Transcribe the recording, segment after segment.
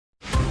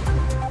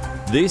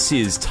This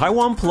is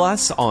Taiwan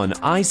Plus on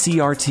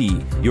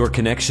ICRT, your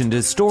connection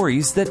to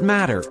stories that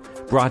matter.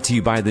 Brought to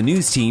you by the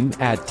news team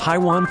at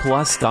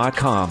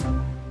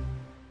TaiwanPlus.com.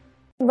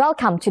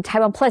 Welcome to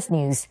Taiwan Plus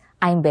News.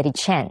 I'm Betty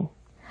Chen.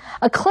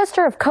 A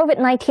cluster of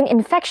COVID-19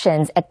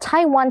 infections at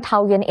Taiwan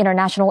Taoyuan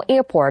International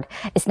Airport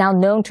is now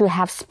known to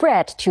have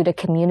spread to the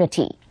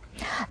community.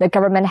 The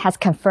government has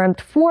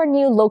confirmed 4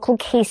 new local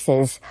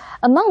cases.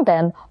 Among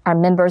them are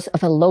members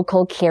of a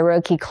local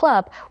karaoke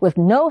club with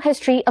no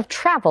history of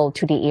travel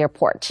to the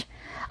airport.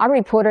 Our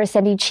reporter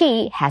Sandy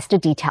Chi has the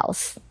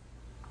details.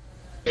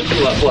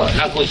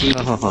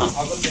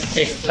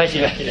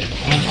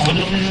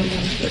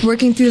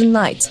 Working through the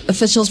night,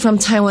 officials from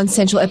Taiwan's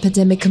Central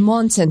Epidemic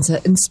Command Center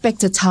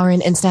inspected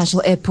Taoyuan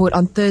International Airport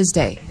on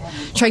Thursday,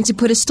 trying to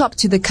put a stop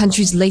to the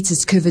country's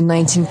latest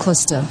COVID-19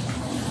 cluster.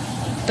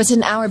 But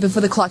an hour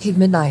before the clock hit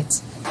midnight,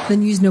 the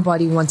news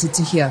nobody wanted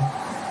to hear.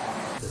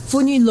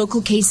 4 new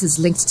local cases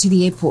linked to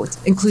the airport,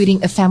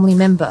 including a family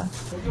member,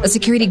 a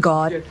security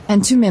guard,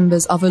 and 2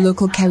 members of a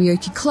local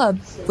karaoke club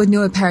with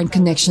no apparent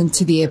connection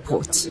to the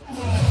airport.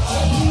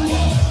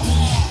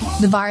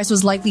 The virus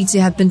was likely to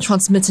have been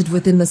transmitted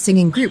within the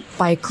singing group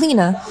by a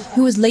cleaner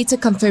who was later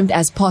confirmed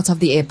as part of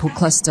the airport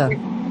cluster.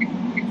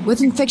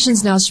 With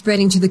infections now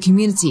spreading to the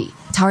community,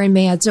 Taoyuan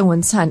Mayor Zheng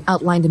Wen-can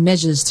outlined the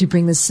measures to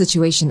bring the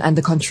situation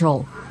under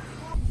control.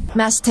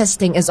 Mass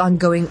testing is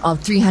ongoing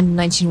of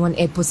 391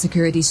 airport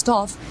security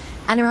staff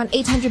and around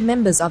 800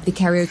 members of the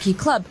karaoke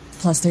club,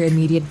 plus their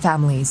immediate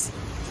families.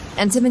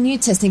 And 7 new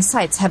testing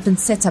sites have been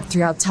set up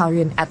throughout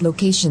Taoyuan at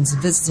locations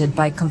visited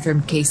by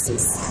confirmed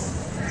cases.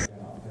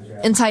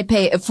 In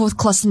Taipei, a 4th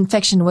cluster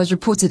infection was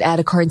reported at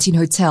a quarantine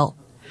hotel.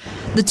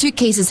 The 2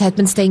 cases had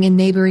been staying in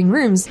neighboring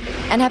rooms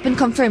and have been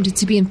confirmed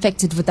to be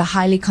infected with the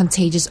highly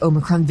contagious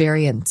Omicron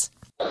variant.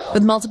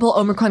 With multiple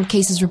Omicron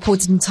cases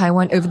reported in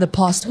Taiwan over the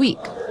past week,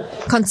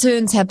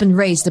 concerns have been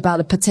raised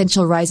about a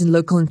potential rise in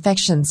local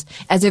infections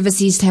as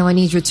overseas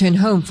Taiwanese return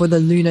home for the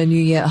Lunar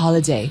New Year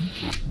holiday.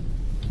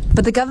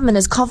 But the government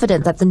is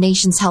confident that the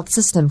nation's health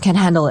system can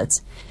handle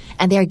it,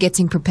 and they are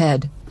getting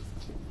prepared.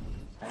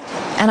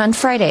 And on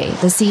Friday,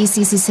 the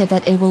CECC said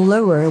that it will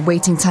lower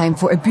waiting time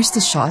for a booster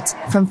shot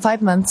from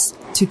 5 months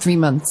to 3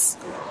 months.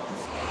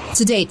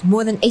 To date,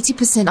 more than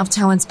 80% of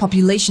Taiwan's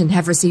population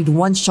have received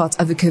 1 shot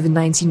of a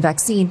COVID-19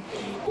 vaccine,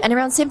 and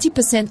around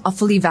 70% are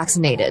fully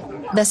vaccinated.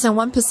 Less than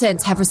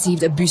 1% have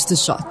received a booster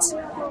shot.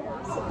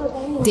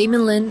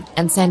 Damon Lin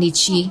and Sandy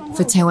Chi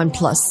for Taiwan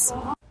Plus.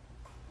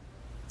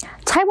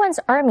 Taiwan's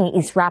army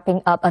is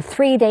wrapping up a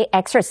 3-day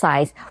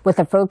exercise with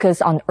a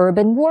focus on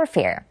urban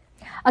warfare.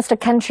 As the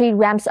country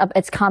ramps up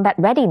its combat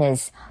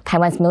readiness,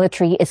 Taiwan's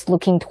military is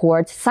looking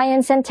towards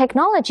science and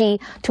technology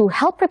to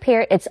help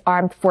prepare its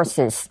armed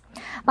forces.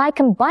 By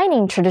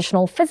combining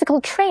traditional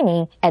physical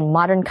training and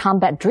modern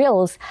combat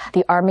drills,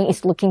 the army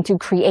is looking to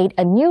create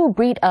a new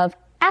breed of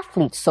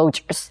athlete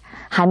soldiers.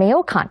 Jaime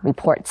Okan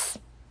reports.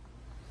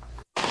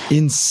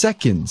 In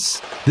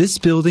seconds, this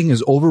building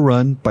is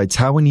overrun by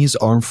Taiwanese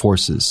armed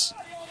forces.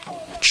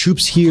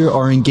 Troops here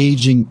are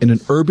engaging in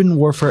an urban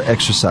warfare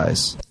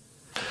exercise.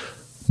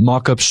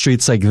 Mock-up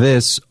streets like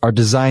this are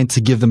designed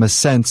to give them a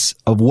sense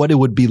of what it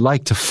would be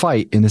like to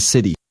fight in a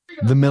city.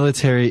 The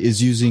military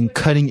is using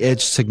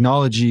cutting-edge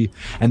technology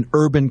and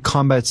urban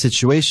combat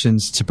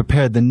situations to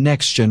prepare the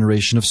next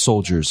generation of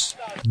soldiers.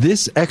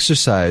 This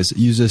exercise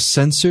uses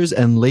sensors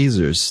and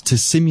lasers to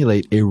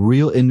simulate a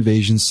real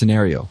invasion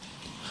scenario.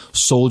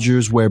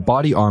 Soldiers wear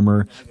body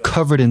armor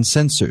covered in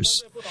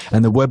sensors,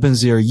 and the weapons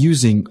they are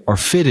using are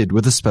fitted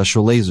with a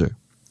special laser.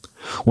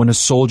 When a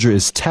soldier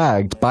is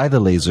tagged by the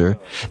laser,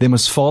 they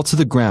must fall to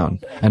the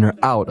ground and are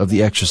out of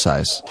the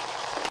exercise.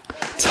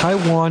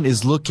 Taiwan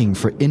is looking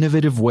for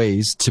innovative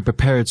ways to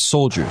prepare its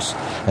soldiers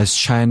as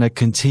China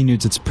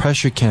continues its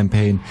pressure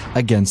campaign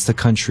against the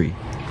country.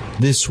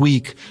 This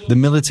week, the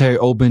military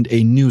opened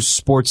a new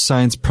sports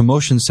science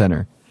promotion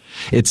center.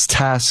 Its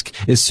task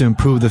is to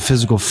improve the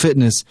physical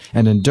fitness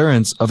and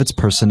endurance of its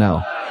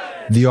personnel.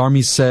 The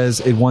Army says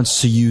it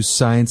wants to use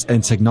science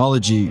and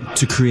technology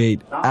to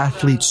create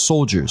athlete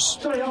soldiers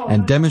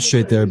and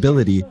demonstrate their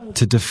ability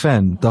to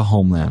defend the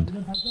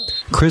homeland.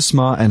 Chris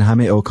Ma and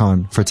Jaime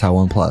Okan for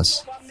Taiwan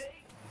Plus.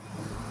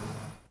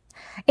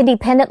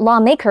 Independent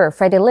lawmaker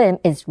Freddie Lim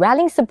is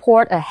rallying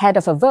support ahead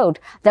of a vote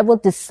that will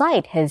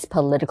decide his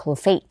political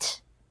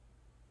fate.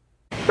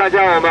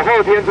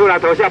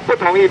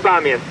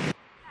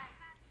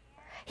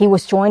 He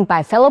was joined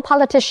by fellow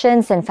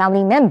politicians and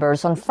family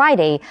members on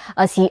Friday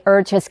as he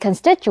urged his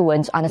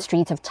constituents on the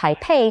streets of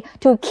Taipei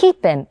to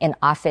keep him in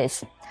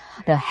office.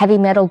 The heavy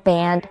metal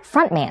band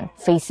frontman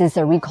faces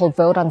a recall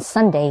vote on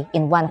Sunday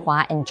in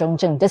Wanhua and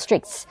Zhongzheng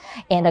districts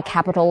in the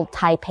capital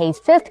Taipei's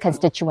 5th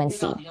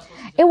constituency.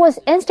 It was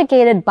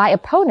instigated by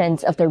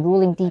opponents of the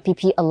ruling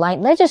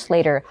DPP-aligned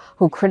legislator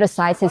who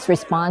criticized his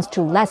response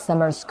to last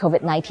summer's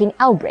COVID-19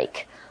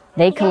 outbreak.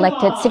 They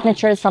collected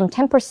signatures from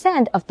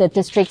 10% of the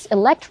district's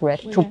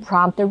electorate to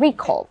prompt the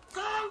recall.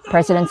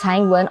 President Tsai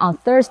Ing-wen on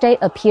Thursday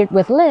appeared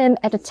with Lim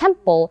at a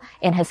temple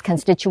in his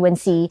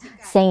constituency,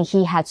 saying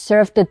he had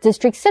served the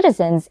district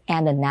citizens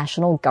and the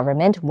national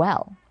government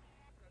well.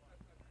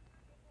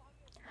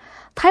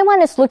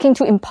 Taiwan is looking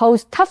to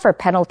impose tougher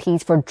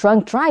penalties for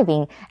drunk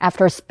driving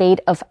after a spate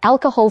of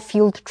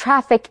alcohol-fueled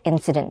traffic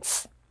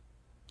incidents.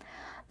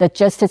 The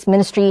Justice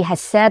Ministry has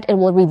said it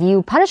will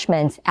review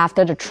punishments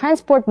after the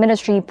Transport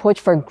Ministry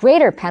pushed for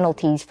greater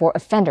penalties for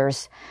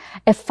offenders.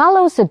 It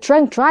follows a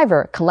drunk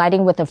driver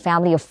colliding with a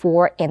family of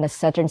 4 in the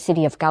southern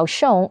city of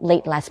Kaohsiung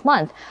late last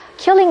month,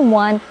 killing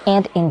 1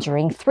 and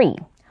injuring 3.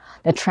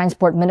 The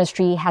Transport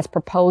Ministry has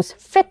proposed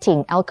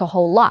fitting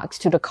alcohol locks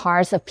to the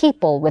cars of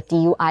people with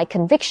DUI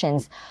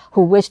convictions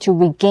who wish to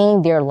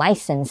regain their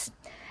license.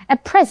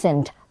 At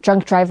present,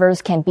 drunk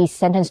drivers can be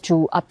sentenced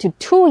to up to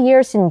 2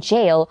 years in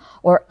jail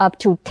or up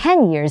to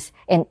 10 years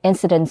in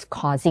incidents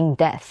causing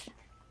death.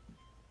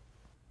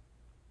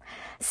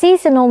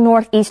 Seasonal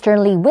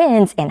northeasterly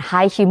winds and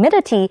high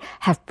humidity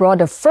have brought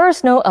the first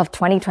snow of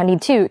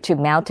 2022 to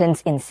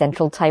mountains in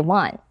central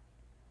Taiwan.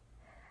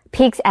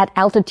 Peaks at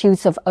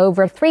altitudes of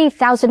over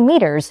 3,000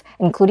 meters,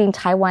 including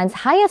Taiwan's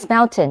highest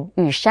mountain,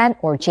 Yushan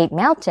or Jade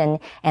Mountain,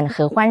 and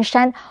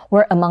Hehuanshan,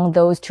 were among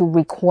those to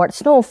record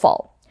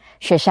snowfall.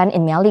 Xueshan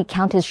in Miaoli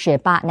County's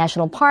Xueba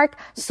National Park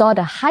saw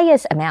the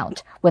highest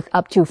amount, with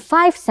up to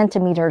 5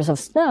 centimeters of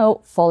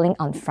snow falling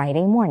on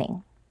Friday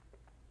morning.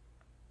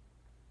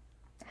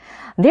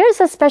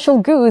 There's a special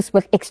goose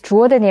with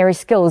extraordinary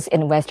skills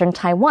in western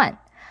Taiwan.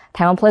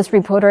 Taiwan Plus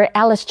reporter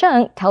Alice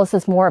Chung tells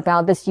us more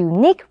about this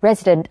unique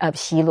resident of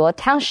Xiluo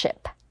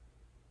Township.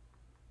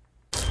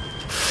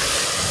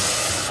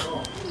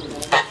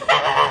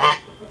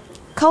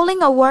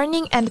 Calling a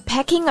warning and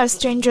packing a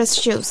stranger's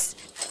shoes.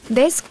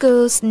 This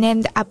goose,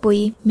 named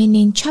Abui,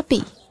 meaning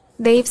chubby,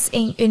 lives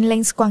in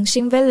Yunlin's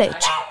Guangxing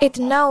village. It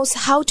knows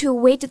how to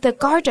weed the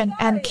garden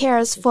and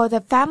cares for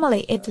the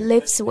family it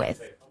lives with.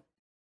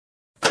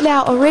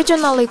 Liao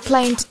originally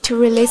planned to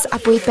release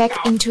Abui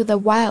back into the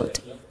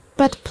wild.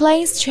 But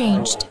plans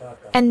changed,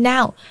 and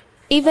now,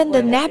 even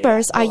the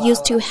neighbors are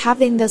used to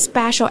having the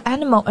special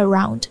animal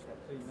around.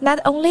 Not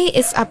only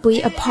is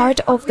Abui a part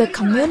of the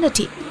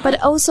community,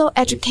 but also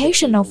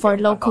educational for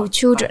local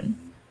children.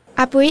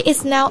 Abui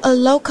is now a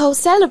local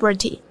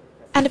celebrity,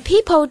 and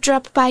people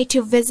drop by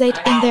to visit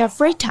in their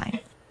free time.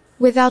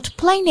 Without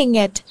planning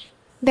it,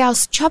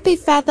 Liao's chubby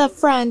feather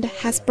friend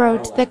has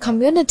brought the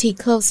community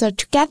closer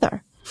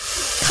together.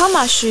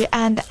 Kama Xu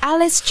and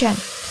Alice Chen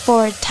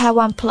for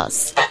Taiwan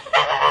Plus.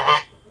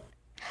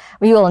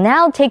 We will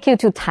now take you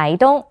to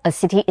Taidong, a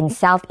city in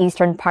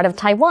southeastern part of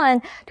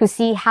Taiwan, to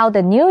see how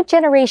the new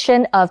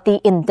generation of the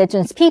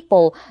indigenous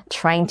people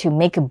trying to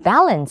make a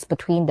balance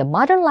between the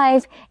modern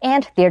life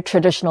and their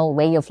traditional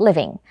way of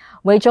living.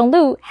 Wei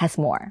Zhonglu has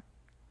more.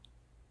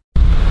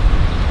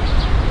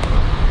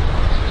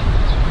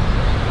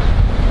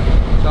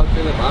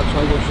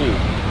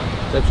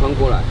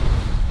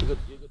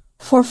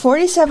 For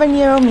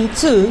 47-year-old Mi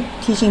Zhu,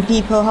 teaching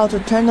people how to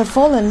turn a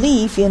fallen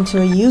leaf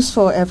into a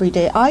useful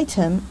everyday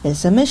item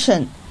is a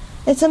mission.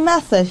 It's a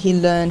method he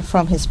learned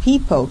from his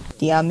people,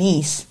 the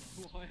Amis.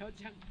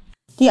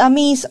 The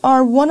Amis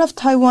are one of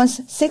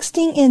Taiwan's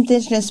 16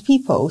 indigenous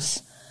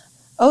peoples.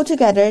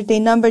 Altogether, they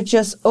number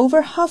just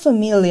over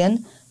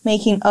 500,000,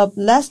 making up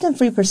less than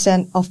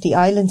 3% of the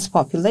island's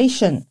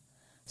population.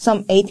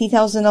 Some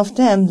 80,000 of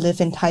them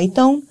live in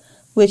Taidong,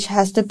 which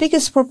has the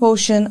biggest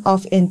proportion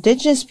of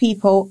indigenous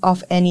people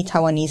of any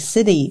Taiwanese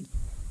city.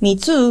 Mi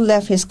Zhu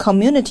left his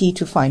community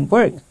to find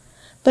work,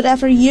 but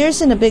after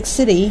years in a big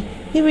city,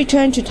 he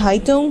returned to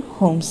Taidong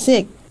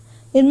homesick.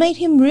 It made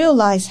him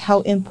realize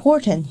how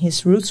important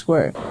his roots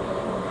were.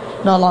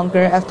 Not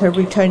longer after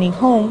returning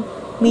home,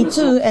 Mi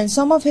Zhu and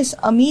some of his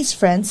Amis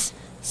friends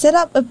set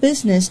up a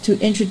business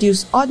to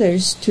introduce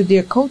others to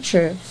their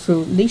culture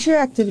through leisure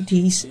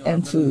activities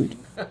and food.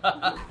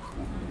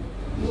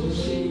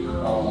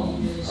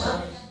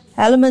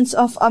 Elements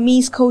of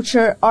Amis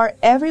culture are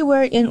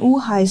everywhere in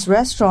Wuhai's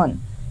restaurant.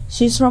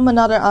 She's from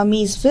another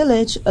Amis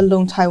village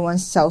along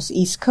Taiwan's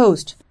southeast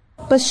coast,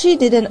 but she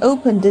didn't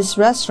open this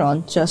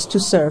restaurant just to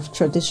serve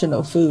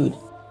traditional food.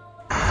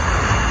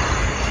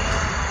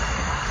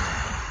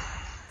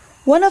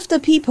 One of the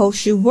people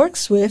she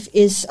works with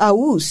is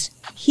Awus.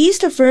 He's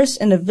the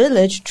first in the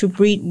village to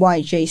breed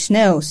white jade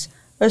snails,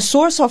 a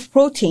source of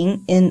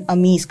protein in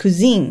Amis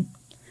cuisine.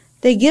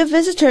 They give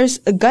visitors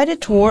a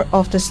guided tour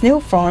of the snail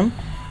farm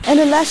and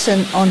a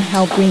lesson on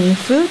how bringing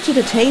food to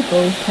the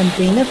table can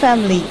bring the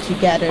family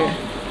together.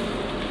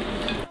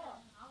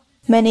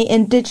 Many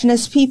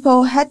indigenous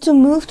people had to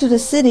move to the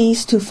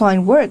cities to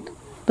find work,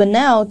 but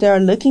now they are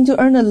looking to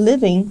earn a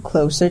living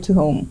closer to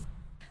home.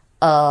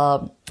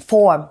 A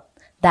form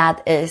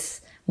that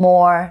is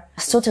more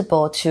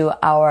suitable to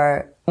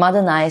our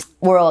modernized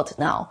world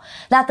now.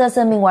 That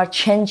doesn't mean we're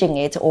changing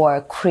it or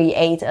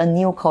create a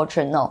new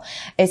culture. No,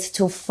 it's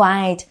to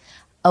find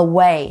a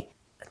way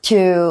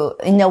to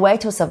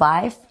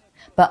survive,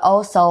 but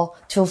also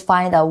to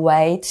find a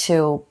way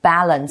to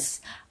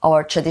balance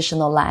our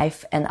traditional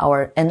life and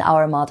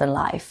our modern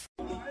life.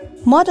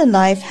 Modern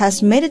life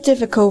has made it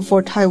difficult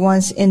for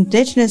Taiwan's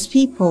indigenous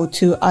people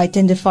to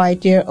identify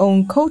their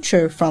own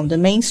culture from the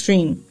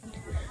mainstream.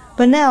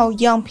 But now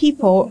young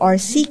people are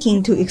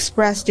seeking to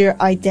express their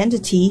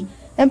identity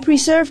and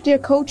preserve their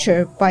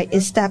culture by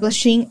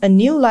establishing a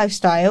new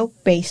lifestyle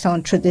based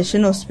on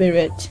traditional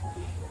spirit.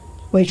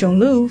 Wei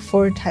Zhonglu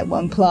for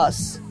Taiwan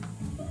Plus.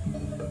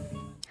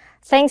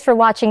 Thanks for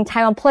watching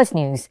Taiwan Plus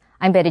News.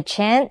 I'm Betty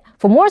Chen.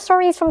 For more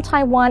stories from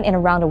Taiwan and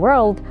around the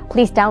world,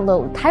 please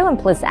download Taiwan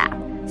Plus app.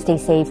 Stay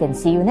safe and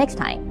see you next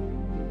time.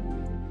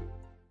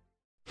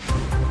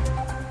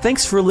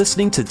 Thanks for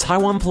listening to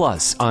Taiwan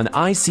Plus on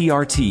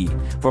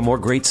ICRT. For more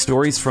great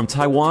stories from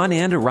Taiwan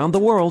and around the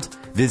world,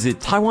 visit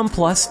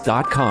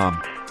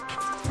taiwanplus.com.